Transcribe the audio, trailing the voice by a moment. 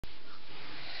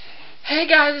Hey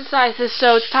guys, it's Isis,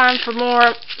 so it's time for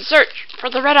more Search for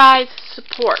the Red Eyes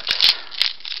support.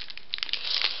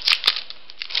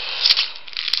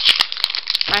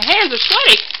 My hands are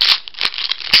sweaty.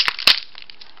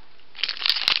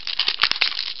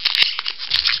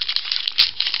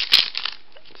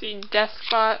 See, desk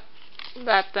spot,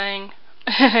 that thing,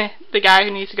 the guy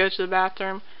who needs to go to the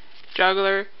bathroom,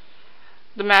 juggler,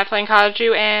 the Mad Flame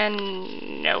Kaiju,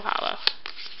 and no hollow.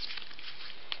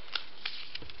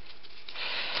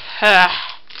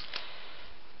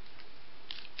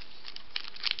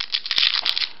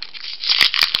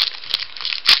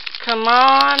 Come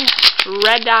on,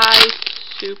 Red Eyes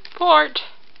support.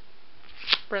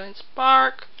 Brilliant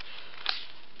Spark.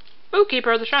 Ooh,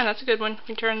 Keeper of the Shrine, that's a good one.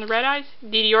 We turn the Red Eyes.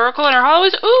 DD Oracle and our hollow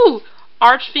is, ooh,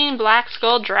 Archfiend Black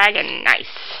Skull Dragon. Nice.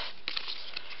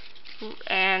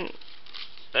 And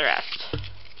the rest.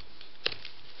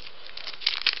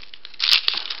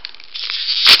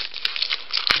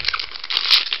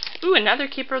 Ooh, another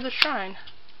Keeper of the Shrine.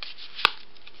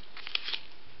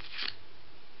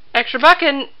 Extra buck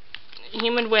and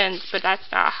human wins, but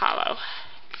that's not hollow.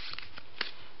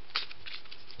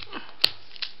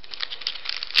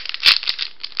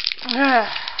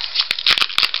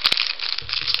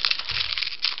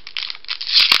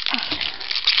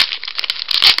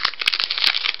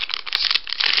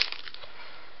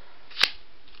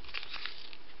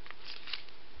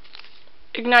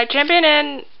 Ignite Champion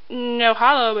and no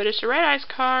hollow, but it's a Red Eyes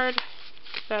card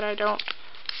that I don't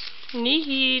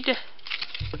need.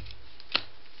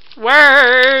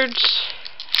 Words!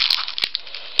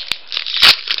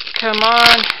 Come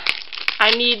on.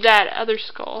 I need that other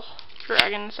skull.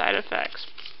 Dragon side effects.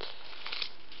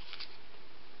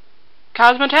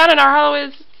 Cosmotown and our hollow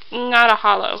is not a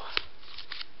hollow.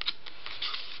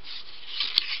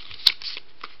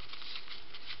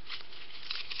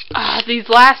 These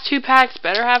last two packs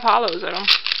better have hollows in them.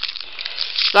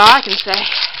 That's all I can say.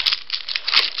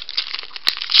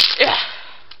 Yeah.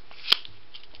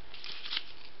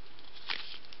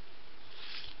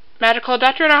 Magical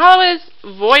Doctor and our hollow is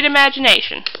Void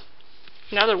Imagination.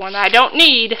 Another one that I don't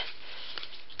need.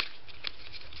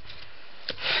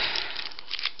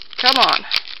 Come on.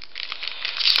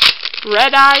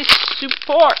 Red Eye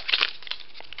support.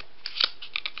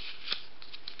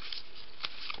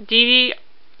 DD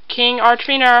King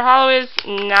Archfiend, our hollow is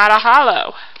not a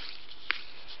hollow.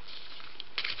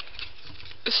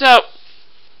 So,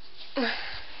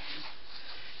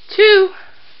 two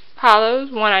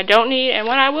hollows, one I don't need and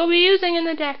one I will be using in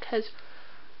the deck, because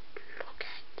look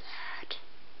at that.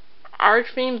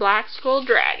 Archfiend Black Skull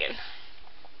Dragon.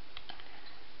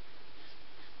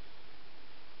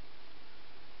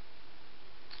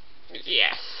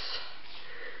 Yes.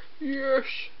 Yes.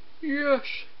 Yes.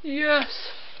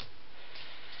 Yes.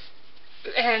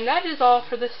 And that is all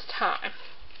for this time.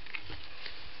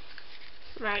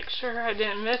 Make sure I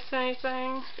didn't miss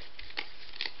anything.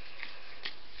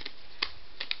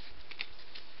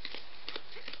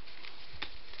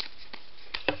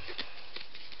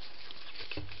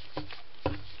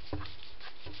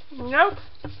 Nope.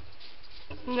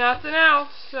 Nothing else,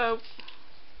 so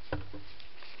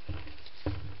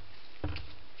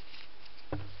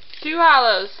two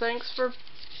hollows. Thanks for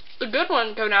the good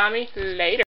one, Konami. Later.